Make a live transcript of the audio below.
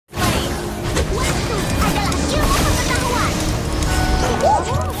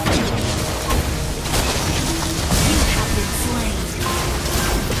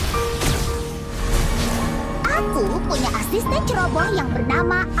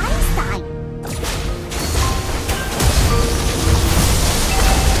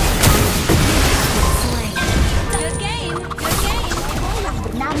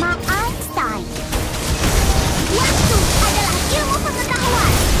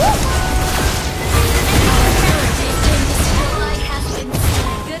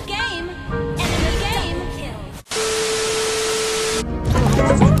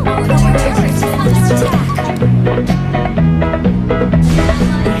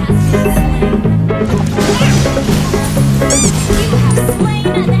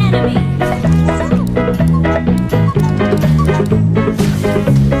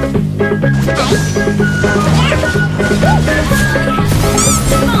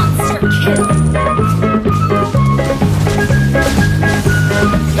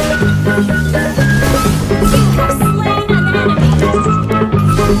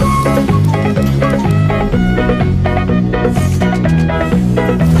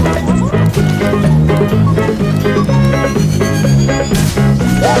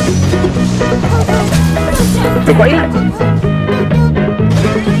Loh, kok hilang?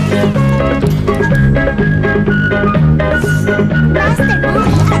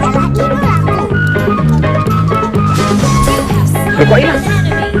 Loh, kok hilang?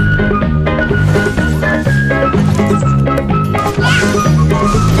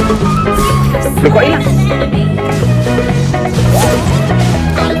 Loh, kok hilang?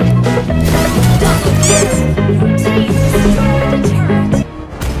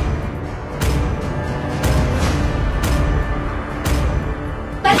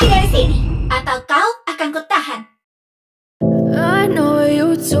 Pergi dari sini, atau kau akan kutahan. I know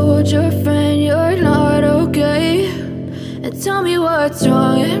you told your friend you're not okay, and tell me what's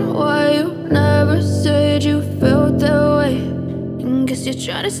wrong and why you never said you felt that way. And guess you're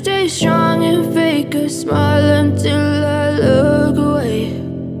trying to stay strong and fake a smile until I look away.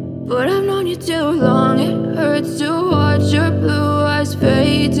 But I've known you too long, it hurts to watch your blue eyes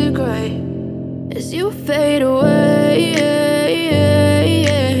fade to gray as you fade away,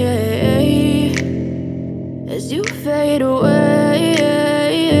 as you fade away.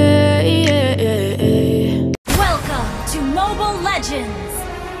 Welcome to Mobile Legends!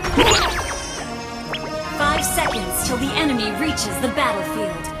 5 seconds till the enemy reaches the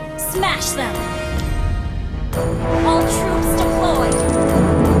battlefield. Smash them! All troops deployed!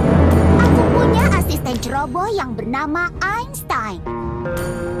 Aku punya asisten ceroboh yang bernama Einstein.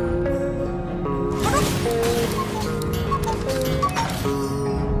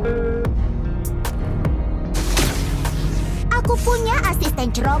 Aku punya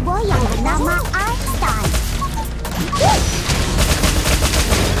asisten ceroboh yang bernama Einstein.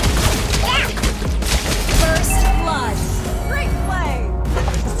 First blood! Great play!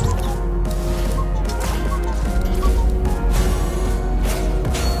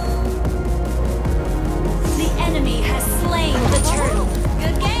 The enemy has slain the turtle.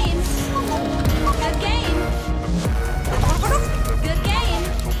 Good game! Good game! Good game!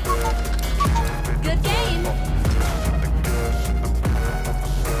 Good game!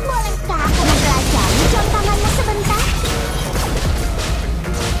 Bolehkah aku mempelajari jam tanganmu sebentar?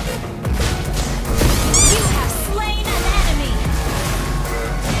 You have slain an enemy!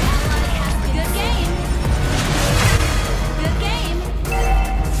 Good game! Good game!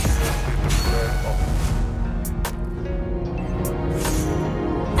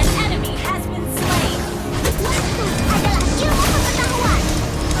 An enemy has been slain! Waktu adalah ilmu pengetahuan.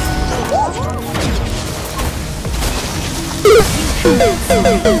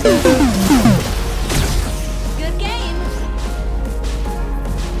 Good game!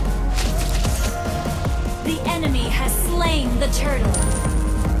 The enemy has slain the turtle.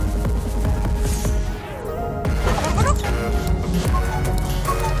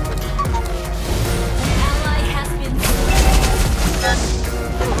 Ally has been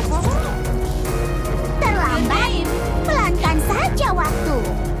Terlambat, pelankan saja waktu.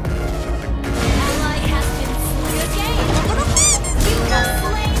 Ally has been good game. You have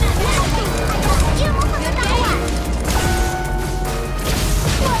slain an enemy. Ilmu pengetahuan.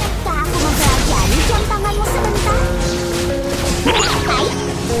 Bolehkah aku mempelajari jam tanganmu sebentar? Hai.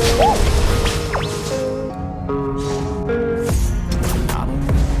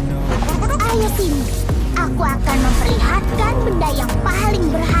 Ayo sini, aku akan memperlihatkan benda yang paling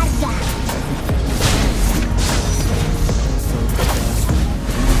berharga.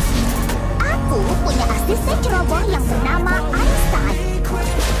 Aku punya asisten ceroboh yang bernama Einstein.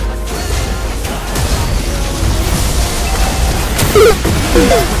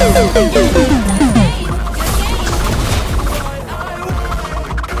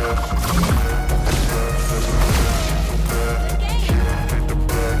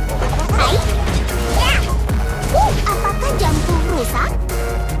 Hai. Ya. Apakah jamku rusak?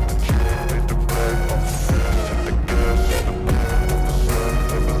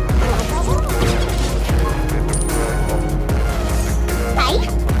 Hai.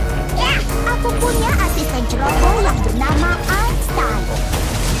 Ya. Aku punya asisten ceroboh yang bernama Einstein.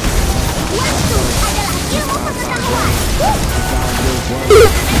 Waktu adalah ilmu pengetahuan.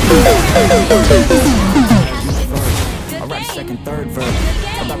 Alright, second, third verse.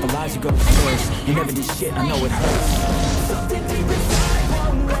 About the lies you go first. You never did shit, I know it hurts.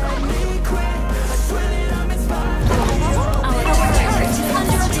 Our turret is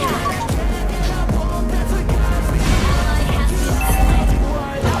under attack. Ally has been slain.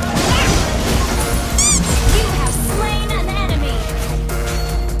 You have slain an enemy.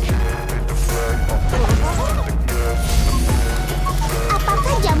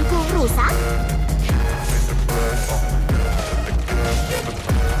 Apakah jamku rusak?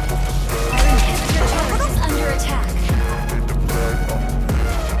 Our inhibitor turret is under attack.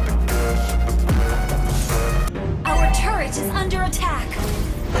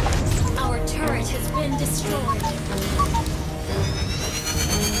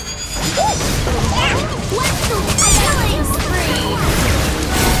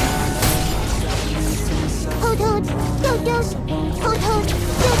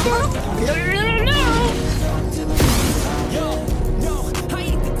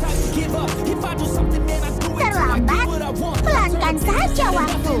 Terlambat, pelankan saja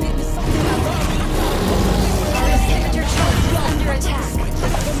waktu.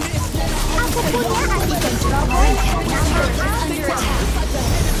 Aku punya asisten ceroboh yang bernama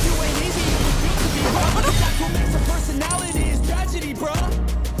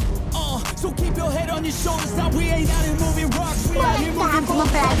Bolehkah aku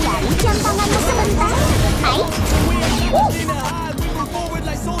mempelajari jam tanganmu sebentar? Hai.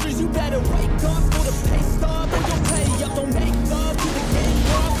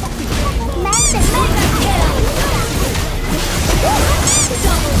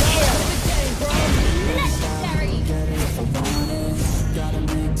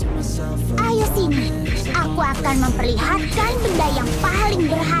 Ayo sini, aku akan memperlihatkan benda yang paling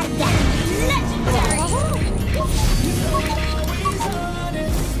berharga.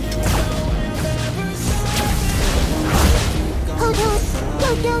 Hudut,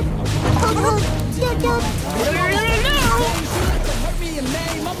 hudut, hudut, hudut.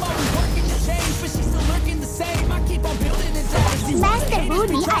 Master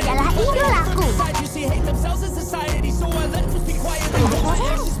Budi adalah idolaku.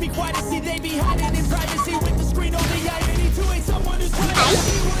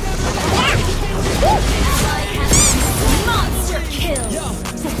 Monster kill.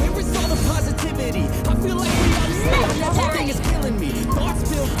 So where is all the positivity? I feel like we understand everything is killing me. Thoughts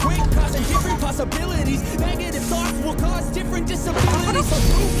feel quick, causing different possibilities. Negative thoughts will cause different disabilities. So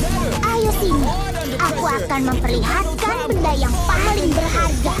do better. Ayo sini, aku akan memperlihatkan benda yang paling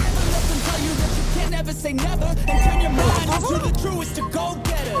berharga. Never say never and turn your mind into the truest to go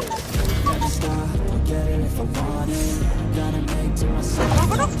get it. Never stop, I'll get it if I want it. Gotta make to myself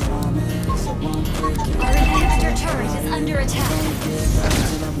a promise. I won't break it. Our inhibitor turret is under attack.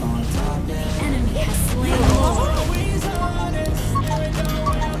 Enemy has slain. Always honest, never know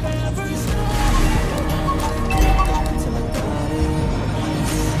when I'll ever stop. Till I got it.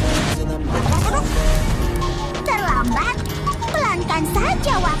 Till I'm on top of it. Terlambat, pelankan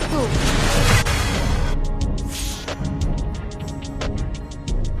saja waktu.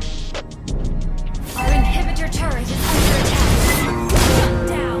 Our inhibitor turret is under attack. Shut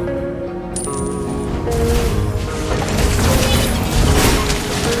down.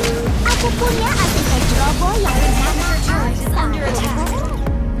 Aku punya asisten ceroboh yang bernama Turret is under attack.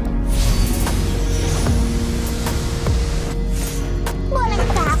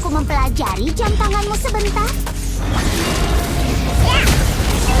 Bolehkah aku mempelajari jam tanganmu sebentar?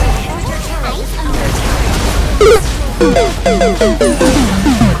 Turret is under attack.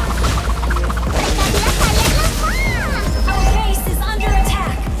 Our base is under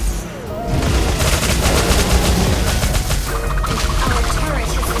attack. Our turret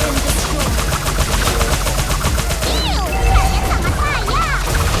has been destroyed. Kalian sangat payah.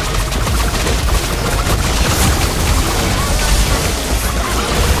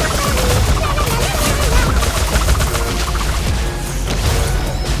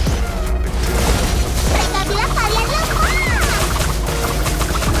 Mereka bilang kalian lemah.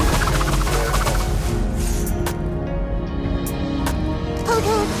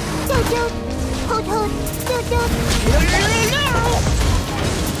 Hudut, dudut, hudut, dudut.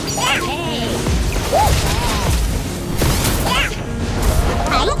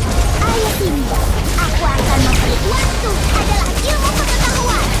 Hai, ayo sini. Aku akan memberi waktu adalah ilmu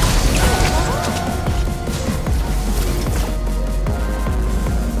pengetahuan.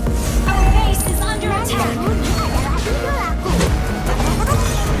 Our base is under attack. Budi adalah idolaku.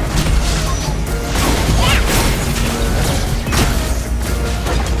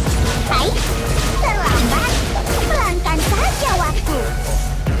 Hai, terlambat. Pelankan saja waktu.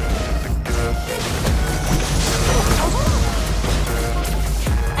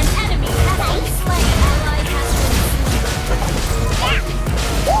 An enemy has been slain. Ally has been slain.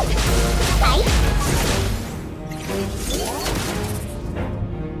 Hai.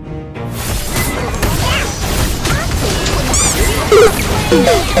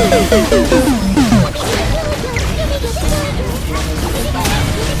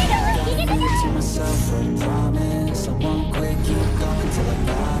 To myself a promise. I won't quit, keep going till I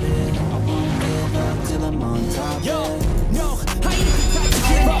got it. I won't give up till I'm on top. Yo, no, I ain't the type to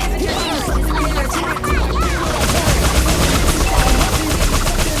give up. Turret is under attack.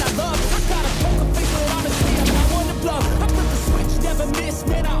 I got a poker face, but honestly I'm not one to bluff. I flip the switch, never miss,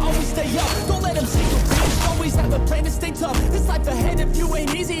 man. I always stay up. Don't let them see you bitch. Always have a plan to stay tough. This life ahead of you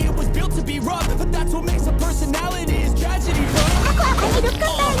ain't easy. It was built to be rough, but that's what makes a personality. Is tragedy, bro. Aku akan hidup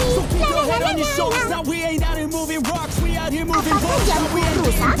kembali. So keep your head on your shoulders. Now we ain't out here moving rocks. We out here moving Apakah boats. Now jamku we ain't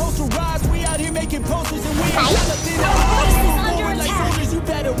rusak? getting posterized. We out here making posters and we ain't Hai. got nothing to Our base is hide. under Forward like attack. soldiers, you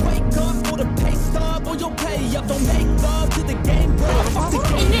better wake up.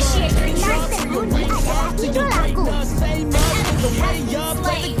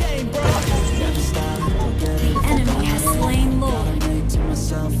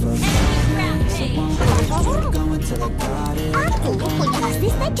 Aku punya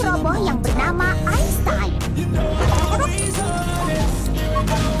asisten ceroboh yang bernama Einstein.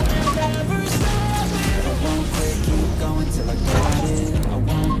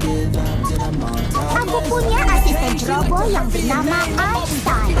 Aku punya asisten ceroboh yang bernama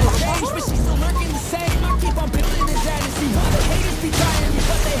Einstein. You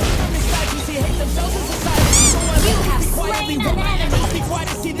have slain an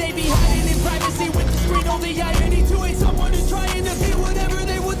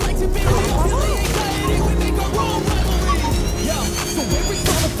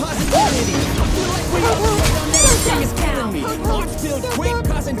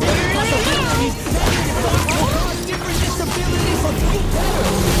enemy.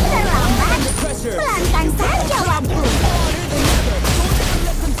 Terlambat, pelankan saja lampu.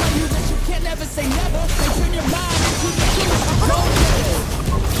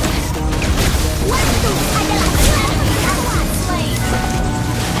 Waktu adalah hilang pengetahuan. Slain.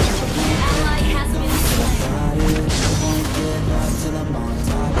 Ally has been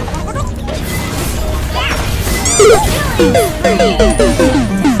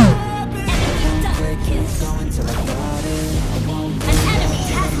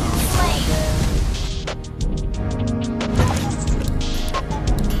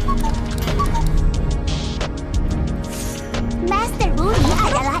Master Bully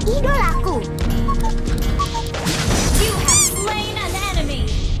adalah idolaku. You have slain an enemy.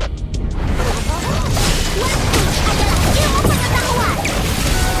 Waktu adalah ilmu pengetahuan.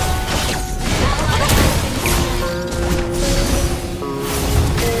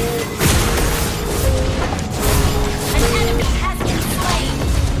 An enemy has been slain.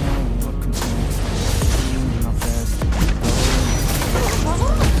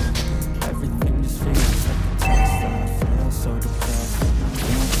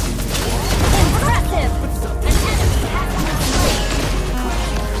 Impressive. An enemy has been slain.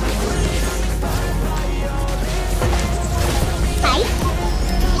 Hai.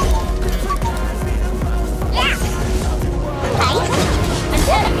 Ya. Hai. An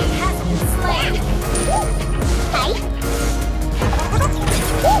enemy has been slain. Hai.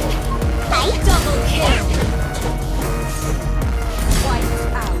 Hai. Double kill.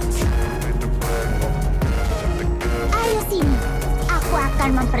 Wiped out. Ayo sini. Aku akan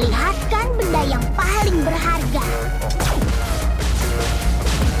memperlihatkan benda yang paling berharga.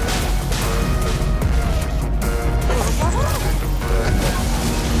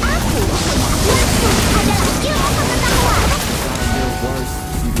 Aku punya waktu adalah ilmu pengetahuan.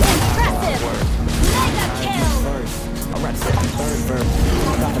 Impressive. Mega kill.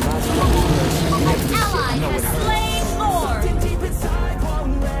 An ally has slain more.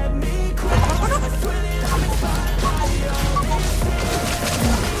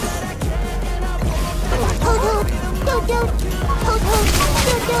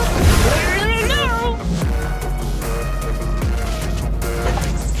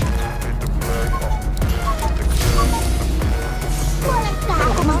 Bolehkah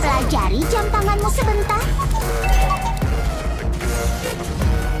aku mempelajari jam tanganmu sebentar?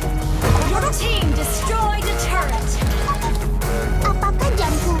 Your team destroyed a turret. Apakah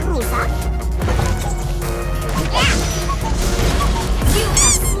jamku rusak? Ya,